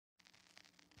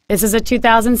This is a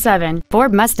 2007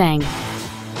 Ford Mustang.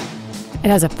 It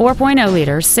has a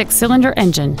 4.0-liter 6-cylinder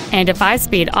engine and a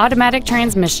 5-speed automatic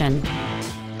transmission.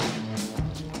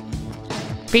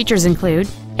 Features include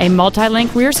a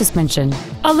multi-link rear suspension,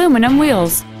 aluminum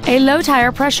wheels, a low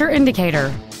tire pressure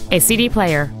indicator, a CD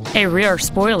player, a rear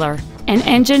spoiler, an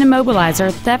engine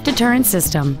immobilizer theft deterrent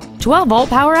system, 12-volt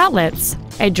power outlets,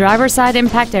 a driver's side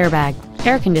impact airbag,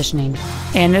 air conditioning,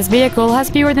 and this vehicle has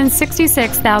fewer than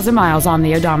 66,000 miles on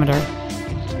the odometer.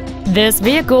 This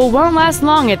vehicle won't last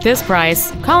long at this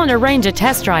price. Call and arrange a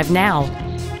test drive now.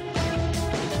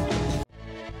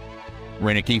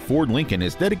 Reineke Ford Lincoln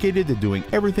is dedicated to doing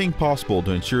everything possible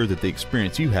to ensure that the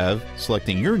experience you have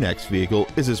selecting your next vehicle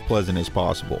is as pleasant as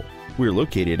possible. We're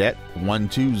located at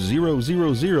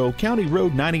 12000 County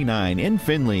Road 99 in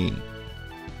Findlay.